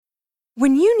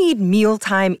When you need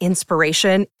mealtime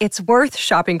inspiration, it's worth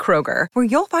shopping Kroger, where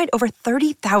you'll find over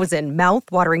 30,000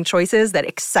 mouth-watering choices that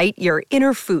excite your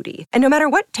inner foodie. And no matter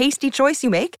what tasty choice you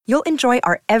make, you'll enjoy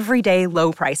our everyday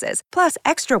low prices, plus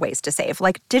extra ways to save,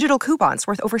 like digital coupons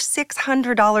worth over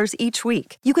 $600 each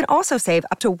week. You can also save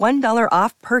up to $1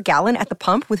 off per gallon at the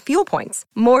pump with fuel points.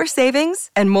 More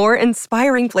savings and more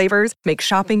inspiring flavors make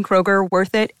shopping Kroger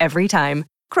worth it every time.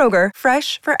 Kroger,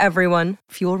 fresh for everyone.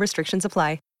 Fuel restrictions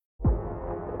apply.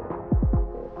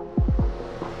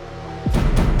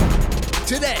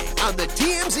 Today on the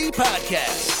TMZ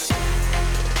Podcast.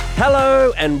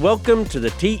 Hello and welcome to the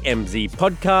TMZ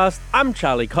Podcast. I'm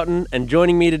Charlie Cotton and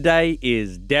joining me today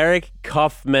is Derek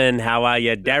Kaufman. How are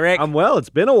you, Derek? I'm well. It's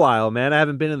been a while, man. I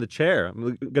haven't been in the chair. I'm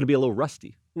going to be a little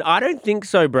rusty. No, I don't think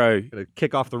so, bro. Going to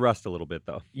kick off the rust a little bit,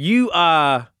 though. You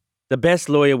are the best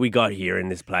lawyer we got here in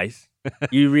this place.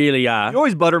 You really are. You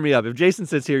always butter me up. If Jason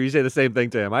sits here, you say the same thing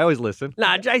to him. I always listen.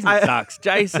 Nah, Jason sucks.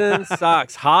 Jason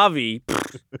sucks. Harvey,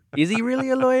 is he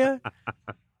really a lawyer?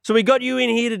 So we got you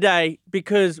in here today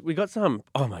because we got some,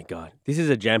 oh my God, this is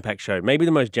a jam-packed show. Maybe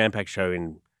the most jam-packed show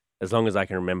in as long as I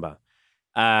can remember.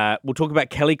 We'll talk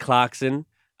about Kelly Clarkson.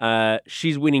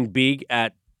 She's winning big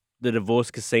at the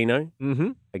divorce casino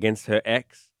against her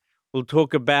ex. We'll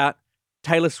talk about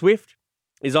Taylor Swift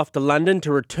is off to London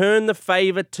to return the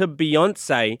favor to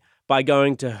Beyonce by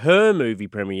going to her movie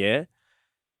premiere.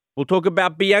 We'll talk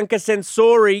about Bianca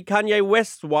Censori, Kanye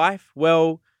West's wife.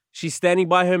 Well, she's standing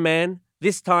by her man,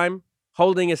 this time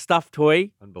holding a stuffed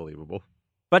toy. Unbelievable.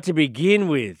 But to begin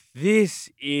with, this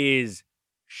is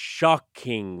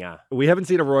shocking. We haven't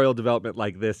seen a royal development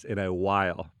like this in a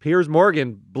while. Piers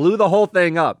Morgan blew the whole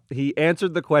thing up. He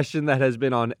answered the question that has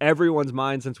been on everyone's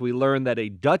mind since we learned that a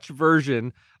Dutch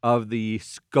version of the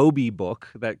Scobie book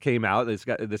that came out, this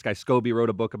guy Scobie wrote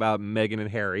a book about Meghan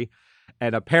and Harry,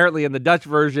 and apparently in the Dutch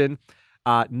version,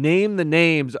 name the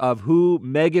names of who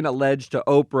Meghan alleged to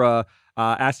Oprah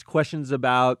asked questions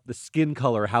about the skin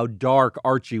color, how dark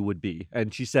Archie would be.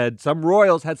 And she said some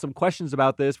royals had some questions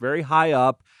about this very high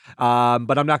up,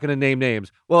 but I'm not going to name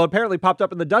names. Well, it apparently popped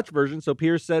up in the Dutch version, so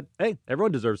Piers said, hey,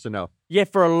 everyone deserves to know. Yeah,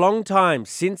 for a long time,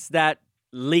 since that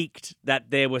leaked that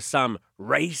there were some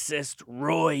racist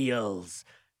royals,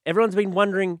 everyone's been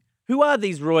wondering, who are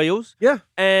these royals? Yeah.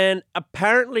 And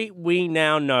apparently we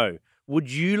now know.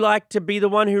 Would you like to be the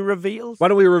one who reveals? Why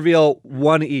don't we reveal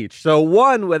one each? So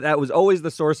one that was always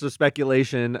the source of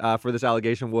speculation for this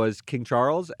allegation was King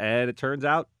Charles, and it turns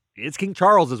out it's King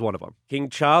Charles is one of them. King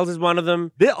Charles is one of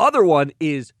them. The other one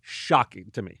is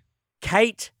shocking to me.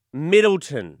 Kate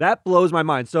Middleton. That blows my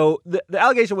mind. So the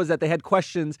allegation was that they had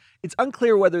questions. It's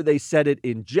unclear whether they said it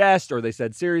in jest or they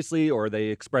said seriously or they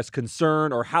expressed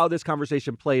concern or how this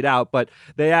conversation played out. But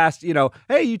they asked,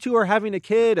 hey, you two are having a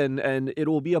kid and it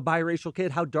will be a biracial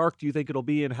kid. How dark do you think it'll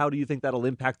be? And how do you think that'll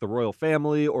impact the royal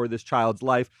family or this child's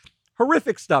life?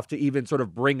 Horrific stuff to even sort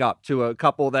of bring up to a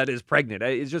couple that is pregnant.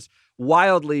 It's just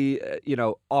wildly,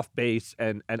 off base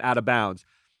and out of bounds.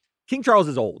 King Charles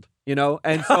is old.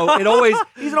 And so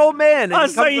he's an old man. Oh,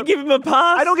 so you give him a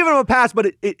pass? I don't give him a pass,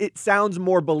 but it sounds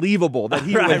more believable that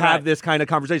he would have this kind of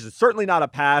conversation. Certainly not a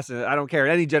pass, and I don't care.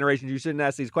 In any generation, you shouldn't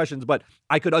ask these questions, but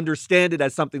I could understand it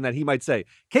as something that he might say.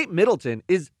 Kate Middleton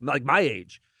is like my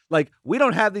age. Like, we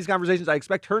don't have these conversations. I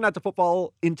expect her not to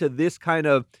fall into this kind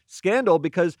of scandal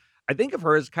because I think of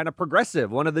her as kind of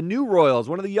progressive, one of the new royals,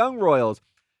 one of the young royals.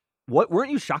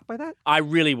 Weren't you shocked by that? I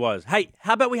really was. Hey,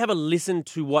 how about we have a listen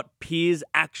to what Piers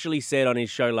actually said on his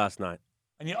show last night?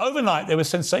 And yet overnight they were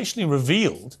sensationally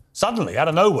revealed, suddenly, out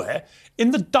of nowhere,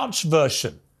 in the Dutch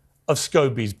version of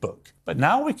Scobie's book. But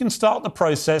now we can start the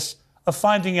process of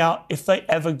finding out if they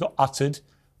ever got uttered,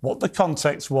 what the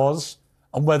context was,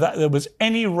 and whether there was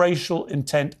any racial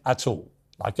intent at all.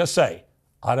 Like I say,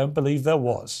 I don't believe there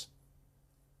was.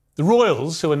 The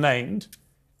royals who are named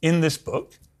in this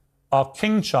book are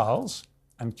King Charles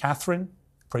and Catherine,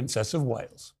 Princess of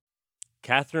Wales.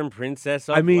 Catherine, Princess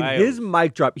of Wales. His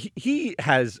mic drop, he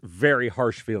has very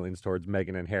harsh feelings towards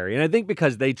Meghan and Harry. And I think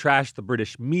because they trash the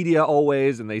British media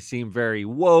always and they seem very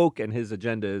woke and his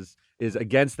agenda is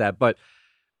against that. But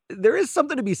there is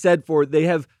something to be said for they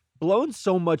have blown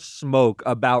so much smoke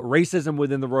about racism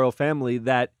within the royal family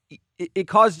that it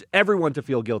caused everyone to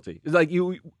feel guilty. It's like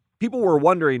people were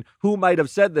wondering who might have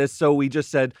said this, so we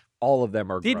just said, all of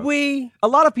them are gross. Did we? A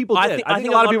lot of people did. I think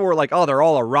a lot of people were like, oh, they're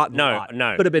all a rotten lot.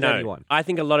 No. Could have been anyone. I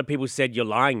think a lot of people said, you're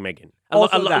lying, Meghan. A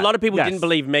Also lot of people yes. didn't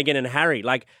believe Meghan and Harry.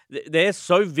 Like, they're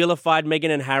so vilified,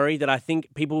 Meghan and Harry, that I think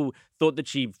people thought that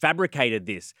she fabricated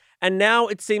this. And now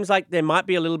it seems like there might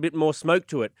be a little bit more smoke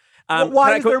to it.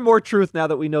 Why is there more truth now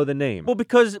that we know the name? Well,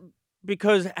 because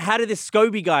because how did this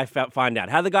Scobie guy find out?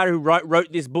 How did the guy who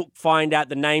wrote this book find out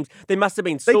the names? There must have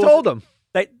been They sources. told him.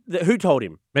 Who told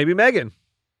him? Maybe Megan.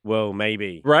 Well,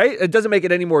 maybe. Right? It doesn't make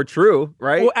it any more true,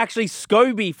 right? Well, actually,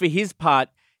 Scobie, for his part,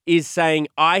 is saying,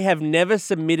 I have never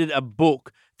submitted a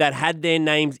book that had their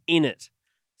names in it.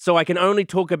 So I can only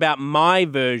talk about my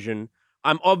version.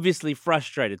 I'm obviously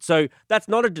frustrated. So that's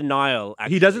not a denial,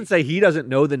 actually. He doesn't say he doesn't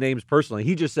know the names personally.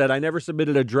 He just said, I never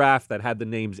submitted a draft that had the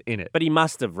names in it. But he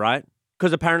must have, right?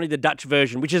 Because apparently the Dutch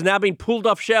version, which has now been pulled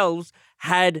off shelves,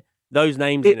 had those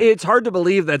names in it. It's hard to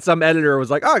believe that some editor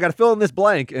was like, oh, I got to fill in this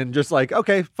blank. And just like,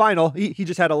 okay, final. He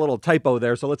just had a little typo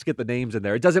there, so let's get the names in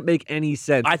there. It doesn't make any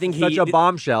sense. I think Such a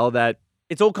bombshell that...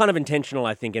 It's all kind of intentional,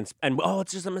 I think, and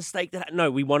it's just a mistake. No,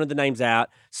 we wanted the names out.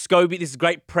 Scobie, this is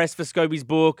great press for Scobie's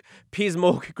book. Piers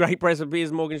Morgan, great press for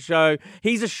Piers Morgan's show.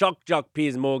 He's a shock jock,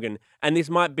 Piers Morgan, and this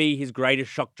might be his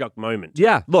greatest shock jock moment.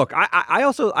 Yeah, look, I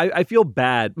also feel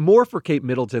bad more for Kate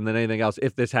Middleton than anything else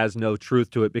if this has no truth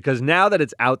to it, because now that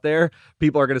it's out there,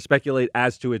 people are going to speculate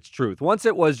as to its truth. Once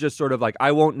it was just sort of like,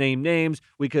 I won't name names,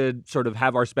 we could sort of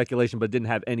have our speculation, but didn't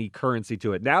have any currency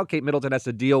to it. Now Kate Middleton has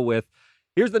to deal with,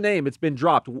 here's the name, it's been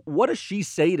dropped. What does she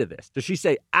say to this? Does she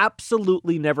say,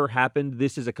 absolutely never happened,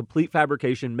 this is a complete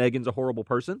fabrication, Meghan's a horrible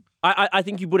person? I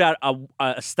think you put out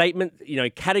a statement,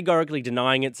 categorically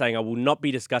denying it, saying, I will not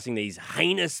be discussing these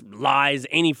heinous lies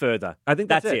any further. I think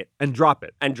that's it. And drop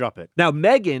it. Now,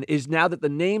 Meghan is, now that the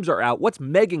names are out, what's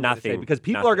Meghan going to say? Because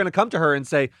people are going to come to her and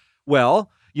say,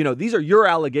 well, these are your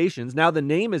allegations. Now the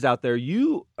name is out there.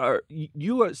 You are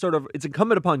sort of, it's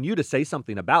incumbent upon you to say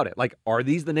something about it. Like, are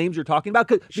these the names you're talking about?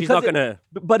 She's not going to.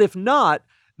 But if not,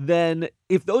 then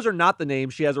if those are not the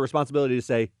names, she has a responsibility to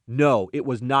say, no, it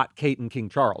was not Kate and King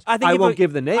Charles. I won't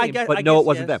give the name, but no, it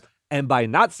wasn't them. And by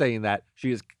not saying that,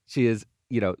 she is,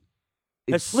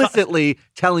 implicitly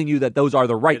telling you that those are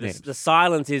the right names. The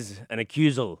silence is an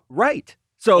accusal. Right.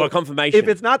 So or a confirmation. If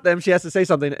it's not them, she has to say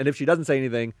something. And if she doesn't say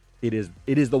anything, it is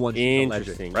the one she's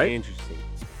alleging, right? Interesting.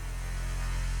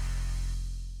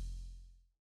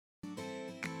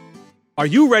 Are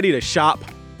you ready to shop?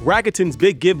 Rakuten's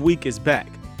Big Give Week is back.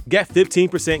 Get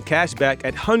 15% cash back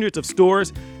at hundreds of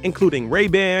stores, including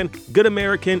Ray-Ban, Good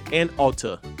American, and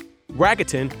Ulta.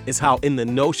 Rakuten is how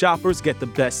in-the-know shoppers get the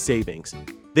best savings.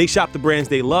 They shop the brands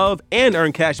they love and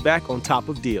earn cash back on top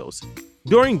of deals.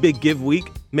 During Big Give Week,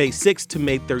 May 6th to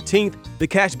May 13th, the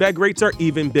cashback rates are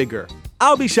even bigger.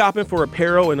 I'll be shopping for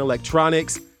apparel and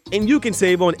electronics, and you can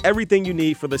save on everything you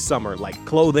need for the summer, like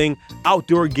clothing,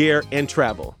 outdoor gear, and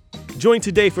travel. Join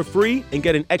today for free and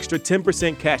get an extra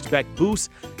 10% cashback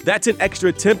boost. That's an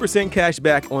extra 10%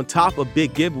 cashback on top of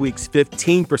Big Give Week's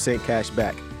 15%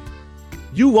 cashback.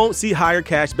 You won't see higher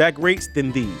cashback rates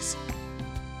than these.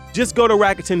 Just go to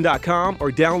Rakuten.com or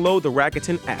download the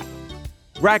Rakuten app.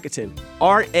 Rakuten,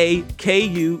 Rakuten.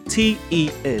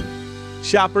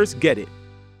 Shoppers get it.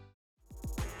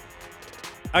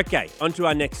 Okay, on to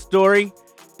our next story.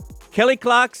 Kelly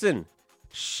Clarkson.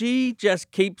 She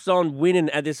just keeps on winning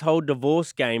at this whole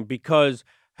divorce game because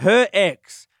her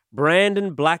ex,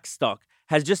 Brandon Blackstock,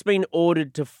 has just been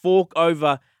ordered to fork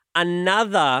over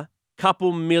another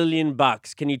couple $1 million.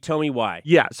 Can you tell me why?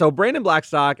 Yeah, so Brandon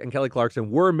Blackstock and Kelly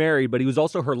Clarkson were married, but he was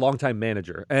also her longtime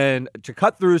manager. And to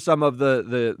cut through some of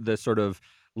the sort of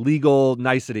legal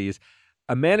niceties,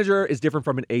 a manager is different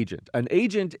from an agent. An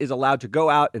agent is allowed to go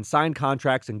out and sign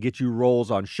contracts and get you roles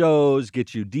on shows,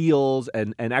 get you deals,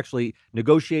 and actually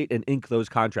negotiate and ink those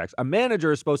contracts. A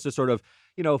manager is supposed to sort of,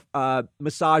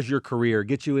 massage your career,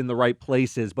 get you in the right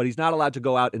places, but he's not allowed to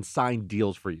go out and sign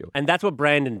deals for you. And that's what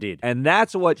Brandon did. And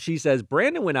that's what she says.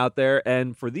 Brandon went out there,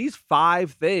 and for these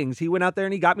 5 things, he went out there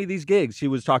and he got me these gigs. She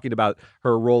was talking about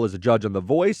her role as a judge on The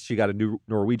Voice. She got a new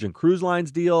Norwegian Cruise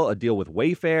Lines deal, a deal with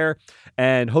Wayfair,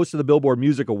 and host of the Billboard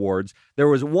Music Awards. There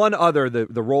was one other,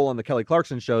 the role on the Kelly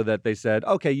Clarkson show that they said,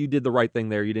 okay, you did the right thing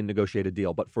there. You didn't negotiate a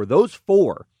deal. But for those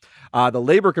 4, the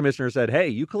labor commissioner said, hey,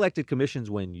 you collected commissions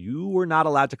when you were not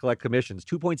allowed to collect commissions.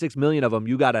 2.6 million of them,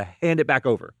 you got to hand it back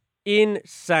over.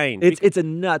 Insane. It's a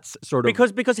nuts sort of...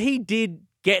 Because he did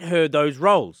get her those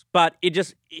roles, but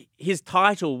his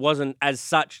title wasn't as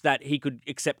such that he could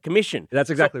accept commission.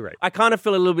 That's exactly right. I kind of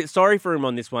feel a little bit sorry for him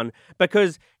on this one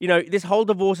because, this whole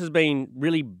divorce has been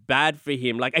really bad for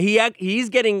him. Like he's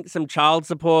getting some child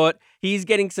support, he's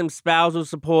getting some spousal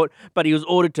support, but he was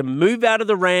ordered to move out of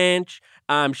the ranch.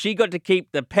 She got to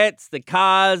keep the pets, the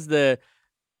cars,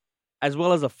 as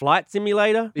well as a flight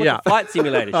simulator? What's Yeah. a flight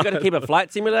simulator? She's got to keep a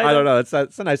flight simulator? I don't know. It's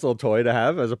a nice little toy to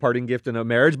have as a parting gift in a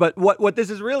marriage. But what this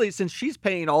is really, since she's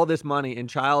paying all this money in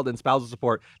child and spousal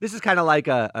support, this is kind of like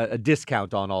a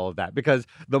discount on all of that, because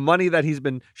the money that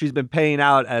she's been paying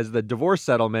out as the divorce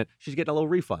settlement, she's getting a little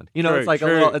refund. You know, True, it's like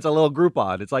true. it's a little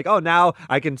Groupon. It's like, oh, now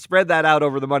I can spread that out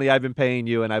over the money I've been paying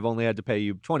you, and I've only had to pay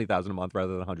you $20,000 a month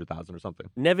rather than $100,000 or something.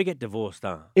 Never get divorced,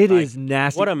 huh? It is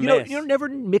nasty. What a mess. You know, never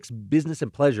mix business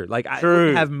and pleasure. Like, I True.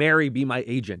 wouldn't have Mary be my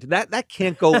agent. That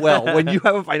can't go well. When you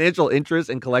have a financial interest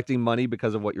in collecting money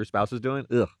because of what your spouse is doing,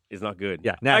 ugh. It's not good.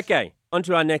 Yeah, nasty. Okay, on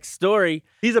to our next story.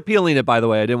 He's appealing it, by the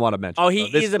way. I didn't want to mention. Oh, it. he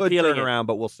So this is could appealing turn it. around,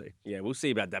 but we'll see. Yeah, we'll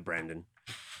see about that, Brandon.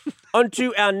 On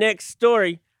to our next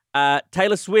story.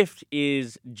 Taylor Swift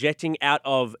is jetting out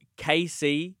of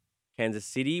KC, Kansas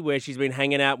City, where she's been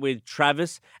hanging out with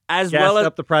Travis, as well Gassed as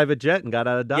up the private jet and got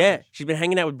out of Dodge. yeah, she's been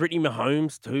hanging out with Brittany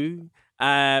Mahomes too.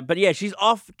 But yeah, she's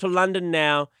off to London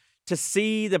now to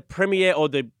see the premiere, or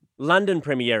the London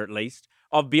premiere at least,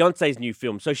 of Beyonce's new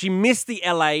film. So she missed the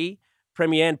LA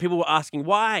premiere, and people were asking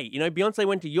why. You know, Beyonce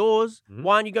went to yours.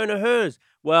 Why aren't you going to hers?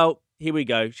 Well, here we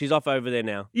go. She's off over there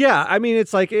now. Yeah, I mean,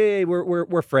 it's like, hey,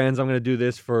 we're friends. I'm going to do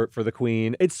this for the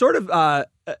Queen. It's sort of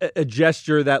a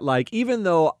gesture that, like, even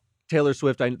though Taylor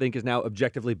Swift, I think, is now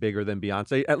objectively bigger than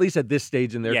Beyonce, at least at this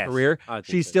stage in their Yes, career, I think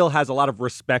she so. still has a lot of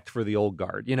respect for the old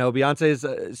guard. You know, Beyonce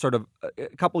is sort of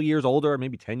a couple years older,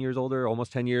 maybe 10 years older,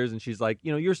 almost 10 years, and she's like,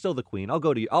 you know, you're still the Queen. I'll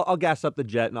go to you. I'll gas up the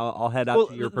jet and I'll head out Well,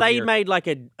 to your they premiere. made like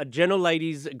a general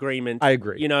ladies agreement. I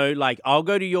agree. You know, like, I'll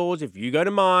go to yours if you go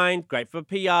to mine. Great for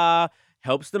PR.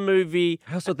 Helps the movie.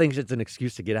 I also think it's an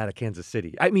excuse to get out of Kansas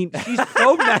City. I mean, she's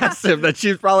so massive that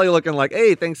she's probably looking like,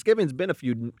 hey, Thanksgiving's been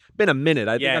a minute.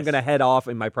 I think I'm Yes. going to head off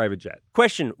in my private jet.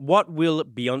 Question: what will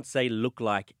Beyonce look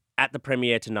like at the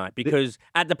premiere tonight? Because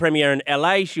at the premiere in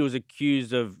LA, she was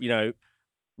accused of, you know,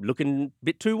 looking a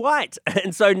bit too white,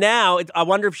 and so now I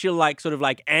wonder if she'll like sort of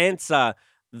like answer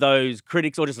those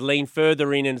critics, or just lean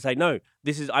further in and say, no,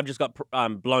 I've just got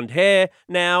blonde hair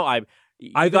now. I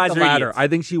You think guys the are latter. idiots. I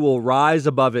think she will rise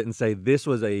above it and say, this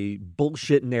was a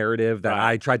bullshit narrative that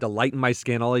Right. I tried to lighten my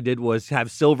skin. All I did was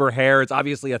have silver hair. It's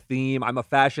obviously a theme. I'm a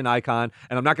fashion icon,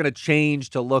 and I'm not going to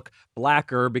change to look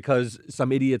blacker because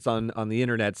some idiots on the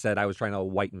internet said I was trying to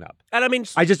whiten up. And I mean,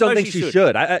 I just don't so think she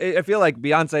should. I feel like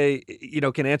Beyonce, you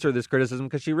know, can answer this criticism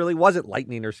because she really wasn't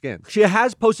lightening her skin. She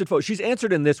has posted photos. She's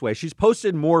answered in this way. She's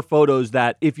posted more photos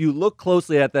that, if you look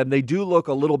closely at them, they do look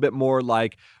a little bit more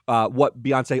like what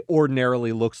Beyonce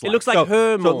ordinarily looks like. It looks like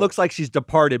her So more. it looks like she's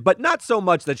departed, but not so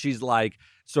much that she's like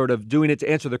sort of doing it to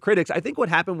answer the critics. I think what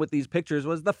happened with these pictures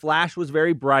was the flash was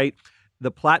very bright. The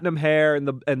platinum hair and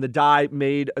the dye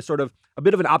made a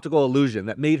bit of an optical illusion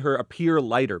that made her appear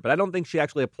lighter. But I don't think she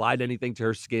actually applied anything to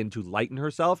her skin to lighten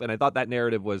herself. And I thought that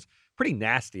narrative was pretty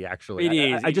nasty, actually. It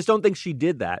is. I just don't think she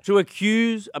did that. To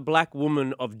accuse a black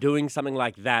woman of doing something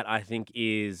like that, I think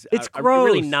is It's a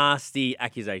really gross. nasty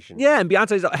accusation. Yeah, and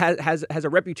Beyonce has a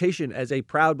reputation as a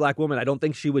proud black woman. I don't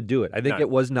think she would do it. I think No. it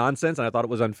was nonsense, and I thought it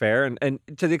was unfair. And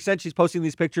to the extent she's posting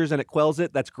these pictures and it quells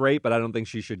it, that's great, but I don't think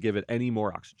she should give it any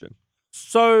more oxygen.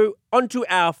 So, on to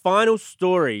our final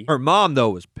story. Her mom, though,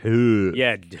 was pissed.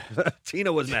 Yeah.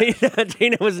 Tina was mad.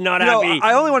 Tina was not You know, happy.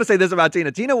 I only want to say this about Tina.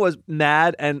 Tina was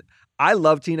mad, and I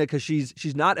love Tina because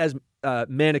she's not as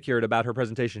manicured about her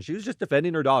presentation. She was just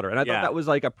defending her daughter, and I Yeah. thought that was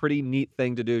like a pretty neat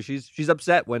thing to do. She's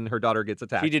upset when her daughter gets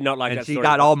attacked. She did not like and that she story.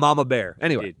 got all mama bear. She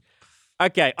Anyway, did.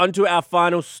 Okay, on to our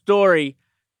final story.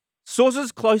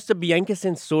 Sources close to Bianca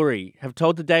Censori have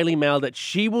told the Daily Mail that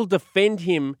she will defend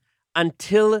him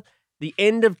until the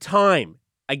end of time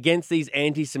against these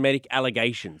anti-Semitic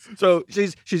allegations. so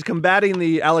she's combating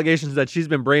the allegations that she's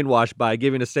been brainwashed by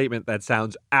giving a statement that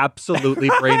sounds absolutely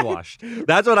brainwashed.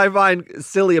 That's what I find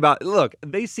silly about. Look,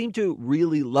 they seem to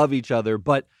really love each other,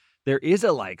 but there is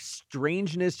a like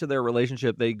strangeness to their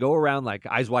relationship. They go around like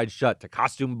eyes wide shut to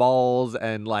costume balls,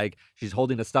 and like she's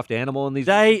holding a stuffed animal in these.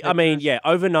 pictures.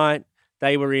 Overnight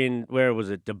they were in, where was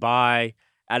it, Dubai,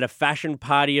 at a fashion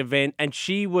party event, and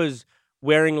she was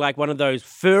wearing like one of those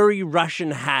furry Russian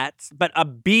hats, but a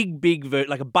big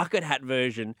like a bucket hat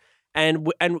version, and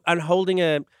holding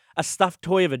a stuffed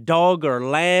toy of a dog or a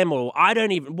lamb, or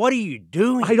what are you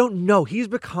doing? I don't know. He's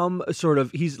become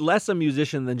he's less a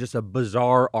musician than just a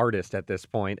bizarre artist at this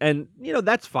point. And, you know,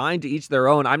 that's fine, to each their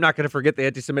own. I'm not going to forget the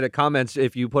anti-Semitic comments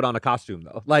if you put on a costume,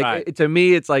 though. Like, Right. to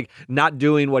me, it's like not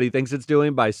doing what he thinks it's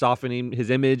doing by softening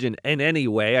his image in any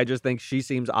way. I just think she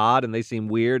seems odd and they seem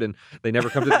weird and they never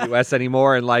come to the U.S.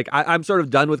 anymore. And, like, I'm sort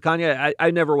of done with Kanye. I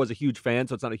never was a huge fan,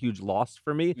 so it's not a huge loss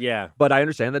for me. Yeah. But I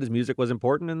understand that his music was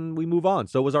important and we move on.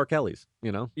 So was R. Kelly's,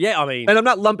 you know? Yeah, I mean, And I'm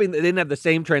not lumping, they didn't have the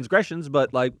same transgressions,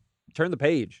 but like turn the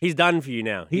page. He's done for you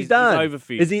now. He's done. He's over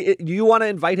for you. Do you want to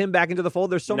invite him back into the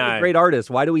fold? There's so many great artists.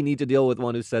 Why do we need to deal with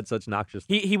one who said such noxious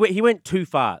things? He went too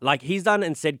far. Like, he's done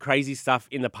and said crazy stuff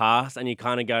in the past, and you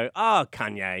kind of go, oh,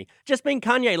 Kanye. Just being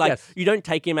Kanye. Like, you don't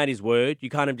take him at his word. You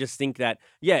kind of just think that,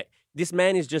 this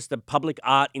man is just a public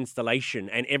art installation,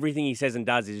 and everything he says and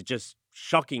does is just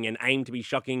shocking and aimed to be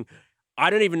shocking. I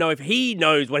don't even know if he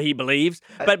knows what he believes,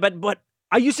 but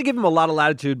I used to give him a lot of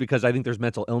latitude because I think there's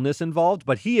mental illness involved,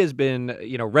 but he has been,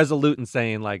 resolute in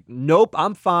saying like, nope,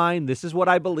 I'm fine. This is what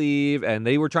I believe. And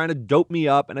they were trying to dope me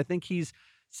up. And I think he's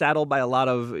saddled by a lot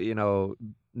of,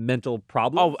 mental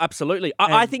problems. Oh, absolutely.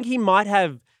 I think he might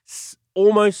have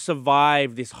almost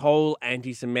survived this whole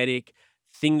anti-Semitic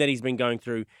thing that he's been going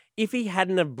through if he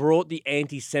hadn't have brought the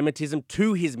anti-Semitism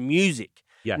to his music.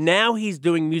 Yes. Now he's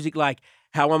doing music like,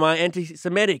 how am I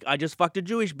anti-Semitic? I just fucked a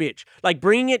Jewish bitch. Like,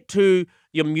 bringing it to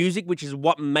your music, which is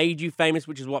what made you famous,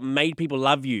 which is what made people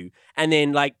love you. And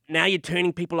then, like, now you're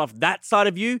turning people off that side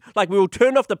of you. Like, we were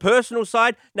turned off the personal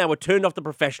side. Now we're turned off the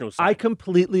professional side. I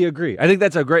completely agree. I think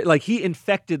that's a great, like, he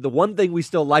infected the one thing we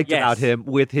still liked about him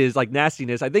with his, like,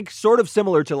 nastiness. I think sort of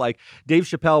similar to, like, Dave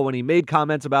Chappelle when he made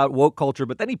comments about woke culture,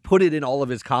 but then he put it in all of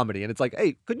his comedy. And it's like,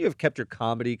 hey, couldn't you have kept your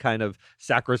comedy kind of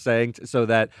sacrosanct so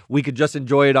that we could just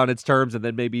enjoy it on its terms and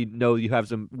then maybe know you have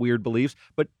some weird beliefs?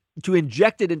 But to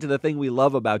inject it into the thing we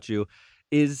love about you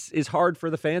is hard for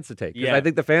the fans to take. I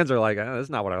think the fans are like, that's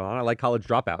not what I want. I like College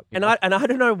Dropout. And I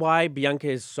don't know why Bianca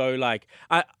is so like,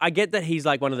 I get that he's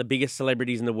like one of the biggest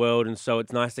celebrities in the world, and so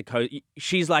it's nice to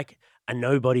she's like a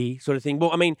nobody sort of thing. Well,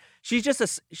 I mean, she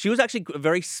was actually a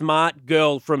very smart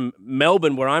girl from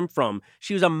Melbourne, where I'm from.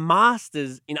 She was a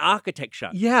master's in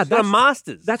architecture. Yeah, that's a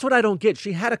master's. That's what I don't get.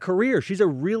 She had a career. She's a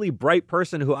really bright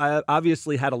person who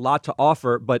obviously had a lot to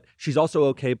offer, but she's also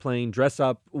okay playing dress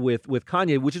up with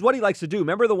Kanye, which is what he likes to do.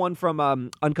 Remember the one from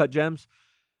Uncut Gems?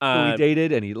 Who he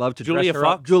dated, and he loved to dress her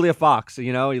up. Julia Fox,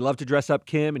 he loved to dress up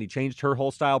Kim, and he changed her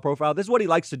whole style profile. This is what he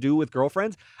likes to do with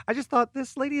girlfriends. I just thought,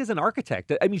 this lady is an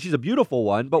architect. I mean, she's a beautiful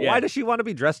one, but why does she want to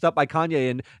be dressed up by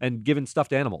Kanye and given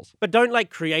stuffed animals? But don't, like,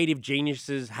 creative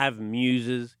geniuses have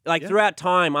muses? Like, throughout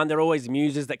time, aren't there always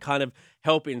muses that kind of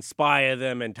help inspire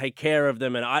them and take care of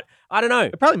them? And I don't know.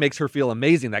 It probably makes her feel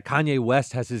amazing that Kanye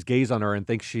West has his gaze on her and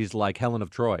thinks she's like Helen of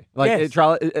Troy. Like,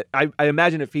 I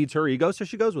imagine it feeds her ego, so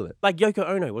she goes with it. Like Yoko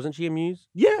Ono, wasn't she a muse?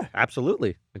 Yeah,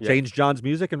 absolutely. It changed John's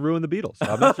music and ruined the Beatles. So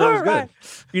I'm not sure it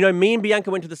was good. Me and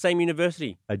Bianca went to the same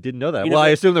university. I didn't know that. Well, I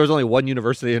assume there was only one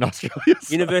university in Australia.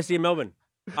 So. University of Melbourne.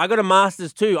 I got a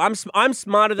master's too. I'm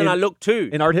smarter than I look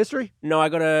too. In art history? No, I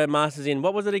got a master's in,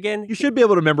 what was it again? You should be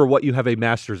able to remember what you have a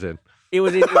master's in. It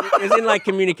was in like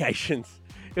communications.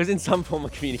 It was in some form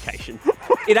of communication.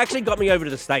 It actually got me over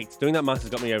to the States. Doing that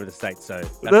master's got me over to the States. So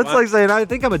that's like saying, I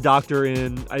think I'm a doctor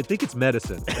I think it's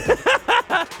medicine.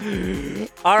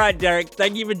 All right, Derek.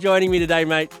 Thank you for joining me today,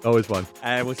 mate. Always fun.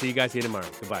 And we'll see you guys here tomorrow.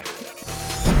 Goodbye.